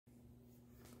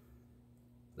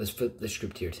let's flip the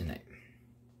script here tonight.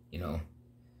 You know,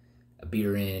 a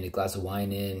beer in, a glass of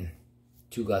wine in,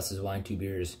 2 glasses of wine, 2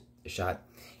 beers, a shot.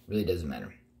 It really doesn't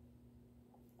matter.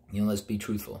 You know, let's be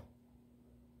truthful.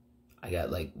 I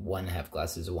got like 1.5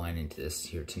 glasses of wine into this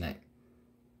here tonight.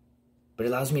 But it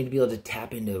allows me to be able to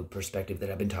tap into a perspective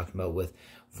that I've been talking about with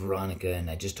Veronica, and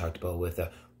I just talked about with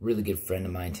a really good friend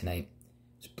of mine tonight.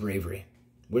 It's bravery.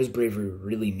 What does bravery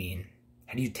really mean?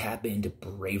 How do you tap into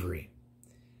bravery?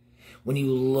 When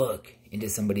you look into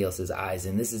somebody else's eyes,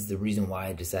 and this is the reason why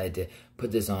I decided to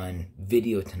put this on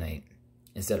video tonight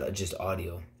instead of just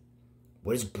audio.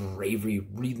 What does bravery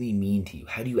really mean to you?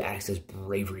 How do you access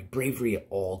bravery? Bravery at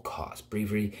all costs.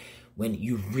 Bravery when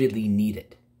you really need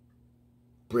it.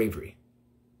 Bravery.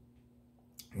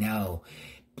 Now,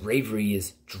 bravery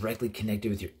is directly connected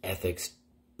with your ethics.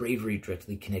 Bravery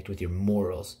directly connected with your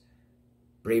morals.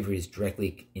 Bravery is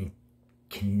directly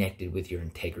connected with your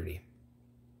integrity.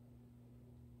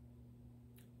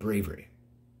 Bravery.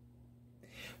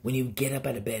 When you get up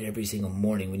out of bed every single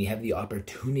morning, when you have the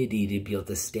opportunity to be able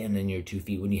to stand on your 2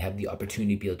 feet, when you have the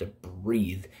opportunity to be able to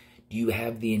breathe, do you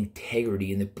have the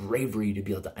integrity and the bravery to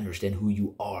be able to understand who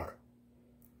you are?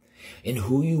 And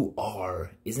who you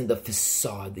are isn't the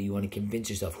facade that you want to convince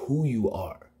yourself who you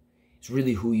are. It's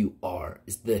really who you are.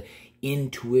 It's the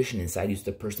intuition inside you. It's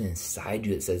the person inside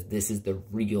you that says, this is the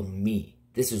real me.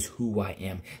 This is who I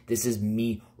am. This is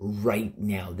me right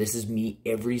now. This is me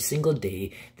every single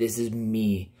day. This is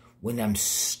me when I'm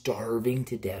starving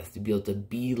to death to be able to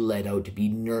be let out, to be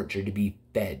nurtured, to be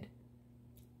fed.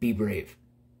 Be brave.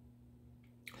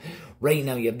 Right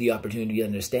now, you have the opportunity to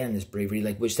understand this bravery.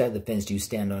 Like, which side of the fence do you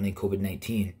stand on in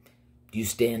COVID-19? Do you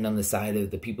stand on the side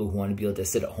of the people who want to be able to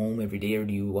sit at home every day? Or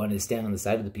do you want to stand on the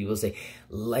side of the people who say,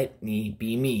 let me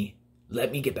be me.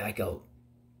 Let me get back out.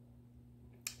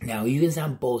 Now, you can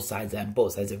stand on both sides, and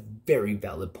both sides are a very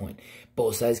valid point.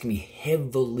 Both sides can be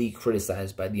heavily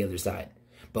criticized by the other side.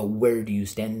 But where do you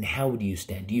stand and how do you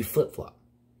stand? Do you flip-flop?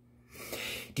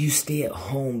 Do you stay at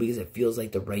home because it feels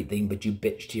like the right thing, but you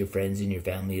bitch to your friends and your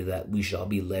family that we shall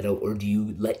be let out? Or do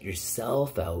you let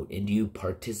yourself out and do you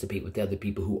participate with the other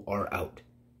people who are out?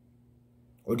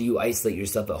 Or do you isolate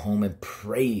yourself at home and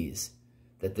praise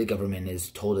that the government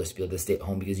has told us to be able to stay at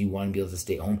home because you want to be able to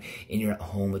stay at home and you're at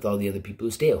home with all the other people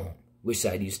who stay at home? Which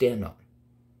side do you stand on?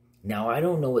 Now, I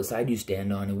don't know what side you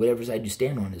stand on, and whatever side you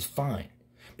stand on is fine.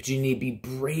 But you need to be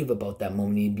brave about that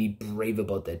moment. You need to be brave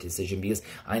about that decision, because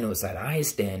I know what side I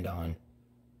stand on,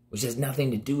 which has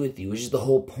nothing to do with you, which is the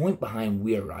whole point behind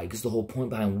We're I, because the whole point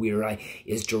behind We're I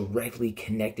is directly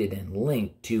connected and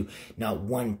linked to not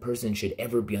one person should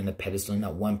ever be on the pedestal,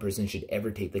 not one person should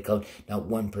ever take the clout, not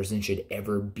one person should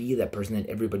ever be that person that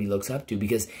everybody looks up to,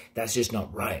 because that's just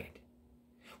not right.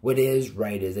 What is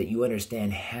right is that you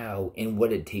understand how and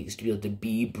what it takes to be able to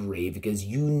be brave, because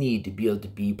you need to be able to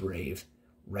be brave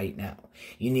right now.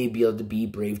 You need to be able to be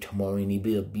brave tomorrow. You need to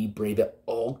be able to be brave at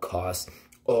all costs,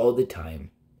 all the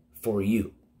time, for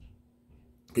you.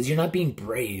 Because you're not being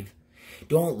brave.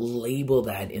 Don't label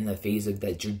that in the face of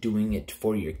that you're doing it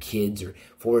for your kids or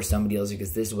for somebody else,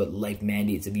 because this is what life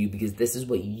mandates of you, because this is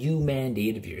what you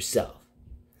mandate of yourself.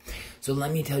 So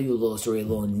let me tell you a little story, a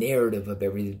little narrative of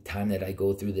every time that I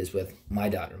go through this with my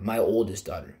daughter, my oldest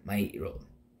daughter, my 8-year-old.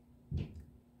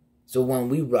 So when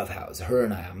we roughhouse, her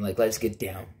and I'm like, let's get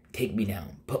down. Take me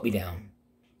down. Put me down.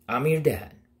 I'm your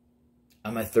dad.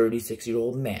 I'm a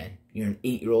 36-year-old man. You're an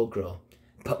 8-year-old girl.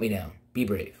 Put me down. Be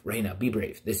brave. Right now, be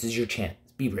brave. This is your chance.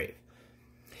 Be brave.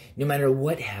 No matter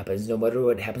what happens, no matter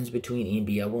what happens between A and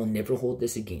B, I will never hold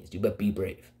this against you, but be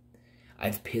brave.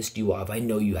 I've pissed you off. I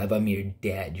know you have. I'm your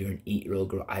dad. You're an 8-year-old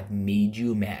girl. I've made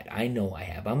you mad. I know I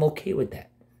have. I'm okay with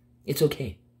that. It's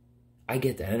okay. I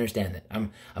get that. I understand that.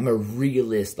 I'm a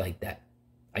realist like that.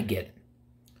 I get it.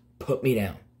 Put me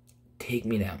down. Take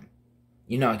me down.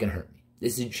 You're not going to hurt me.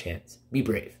 This is your chance. Be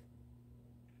brave.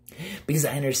 Because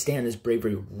I understand this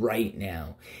bravery right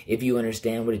now. If you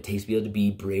understand what it takes to be able to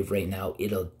be brave right now,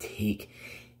 it'll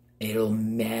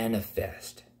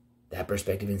manifest that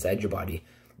perspective inside your body.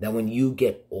 That when you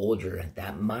get older,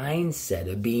 that mindset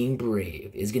of being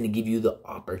brave is going to give you the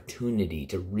opportunity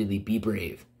to really be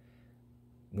brave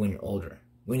when you're older.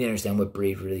 When you understand what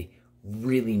brave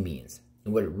really means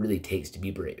and what it really takes to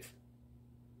be brave.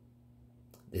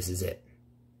 This is it.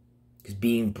 Because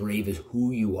being brave is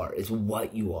who you are, is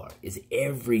what you are, is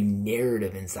every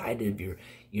narrative inside of your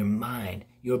mind,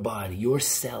 your body, your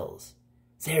cells.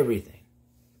 It's everything.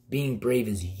 Being brave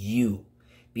is you.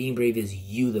 Being brave is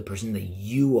you, the person that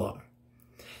you are.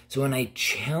 So when I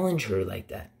challenge her like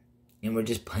that, and we're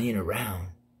just playing around,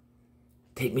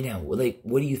 take me down. Like,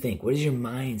 what do you think? What does your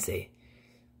mind say?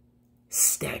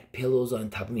 stack pillows on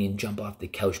top of me and jump off the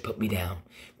couch, put me down,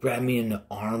 grab me in the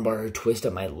armbar, twist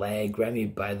up my leg, grab me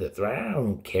by the throat. I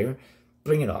don't care.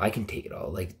 Bring it all. I can take it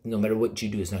all. Like, no matter what you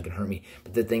do, it's not going to hurt me.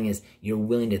 But the thing is, you're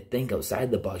willing to think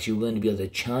outside the box. You're willing to be able to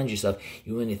challenge yourself.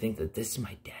 You're willing to think that this is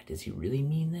my dad. Does he really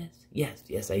mean this? Yes,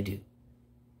 yes, I do.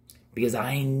 Because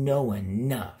I know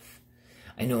enough.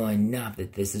 I know enough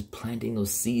that this is planting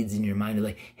those seeds in your mind of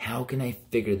like, how can I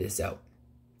figure this out?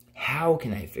 How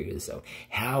can I figure this out?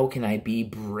 How can I be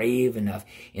brave enough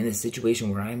in a situation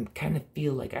where I kind of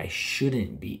feel like I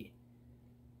shouldn't be?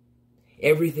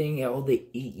 Everything, all the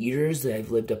 8 years that I've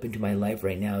lived up into my life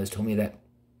right now has told me that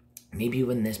maybe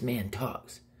when this man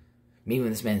talks, maybe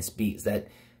when this man speaks, that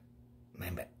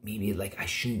maybe like I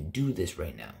shouldn't do this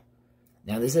right now.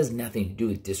 Now, this has nothing to do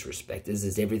with disrespect. This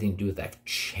has everything to do with I've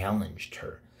challenged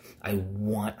her. I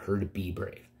want her to be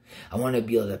brave. I want to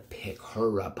be able to pick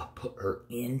her up, put her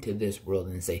into this world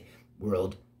and say,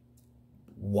 world,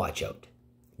 watch out.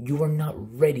 You are not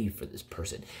ready for this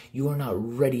person. You are not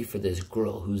ready for this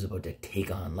girl who's about to take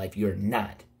on life. You're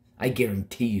not. I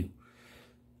guarantee you.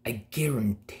 I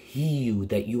guarantee you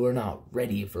that you are not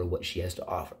ready for what she has to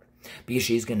offer. Because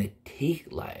she's going to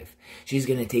take life. She's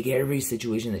going to take every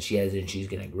situation that she has and she's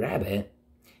going to grab it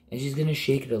and she's going to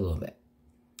shake it a little bit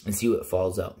and see what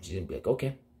falls out. She's going to be like,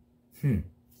 okay,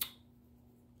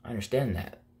 I understand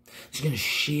that. She's going to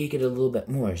shake it a little bit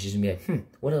more. She's going to be like,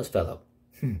 what else fell out?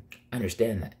 I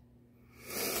understand that.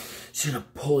 She's going to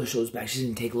pull her shoulders back. She's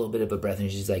going to take a little bit of a breath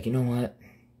and she's like, you know what?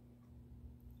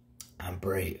 I'm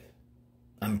brave.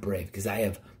 I'm brave because I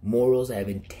have morals. I have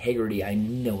integrity. I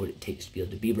know what it takes to be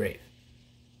able to be brave.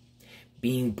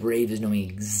 Being brave is knowing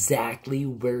exactly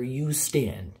where you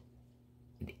stand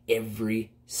at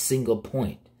every single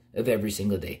point of every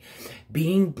single day.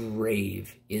 Being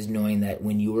brave is knowing that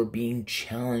when you are being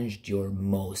challenged your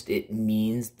most, it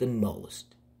means the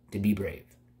most to be brave.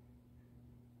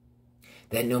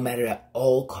 That no matter at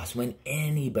all costs, when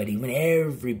anybody, when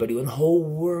everybody, when the whole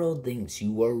world thinks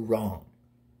you are wrong,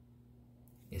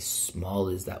 as small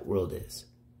as that world is,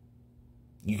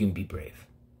 you can be brave.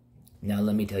 Now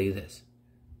let me tell you this.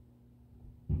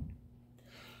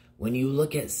 When you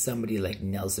look at somebody like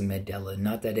Nelson Mandela,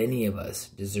 not that any of us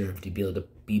deserve to be able to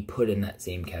be put in that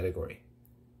same category.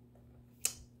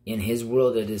 In his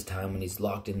world at his time when he's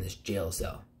locked in this jail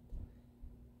cell,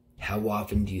 how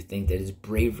often do you think that his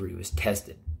bravery was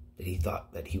tested? That he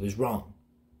thought that he was wrong?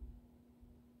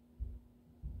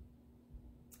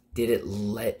 Did it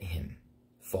let him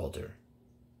falter?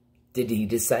 Did he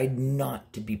decide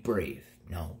not to be brave?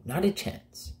 No, not a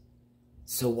chance.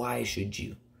 So why should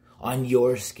you? On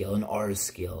your scale, on our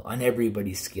scale, on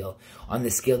everybody's scale, on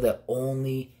the scale that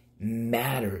only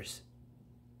matters.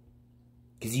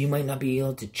 Because you might not be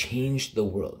able to change the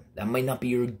world. That might not be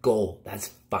your goal.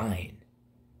 That's fine.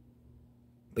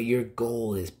 But your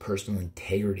goal is personal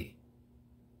integrity.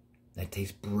 That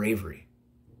takes bravery.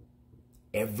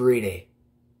 Every day.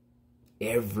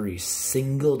 Every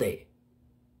single day.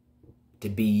 To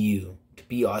be you. To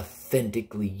be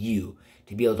authentically you.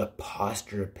 To be able to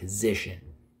posture a position.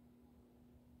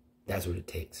 That's what it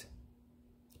takes.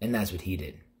 And that's what he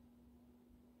did.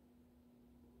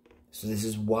 So this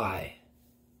is why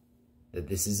that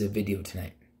this is a video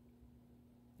tonight.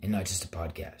 And not just a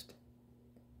podcast.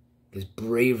 Because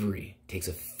bravery takes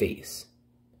a face.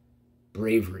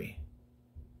 Bravery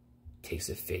takes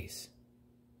a face.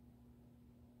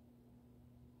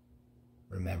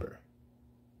 Remember,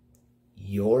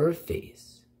 your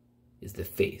face is the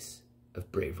face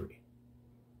of bravery.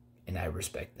 And I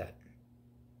respect that.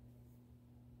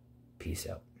 Peace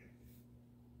out.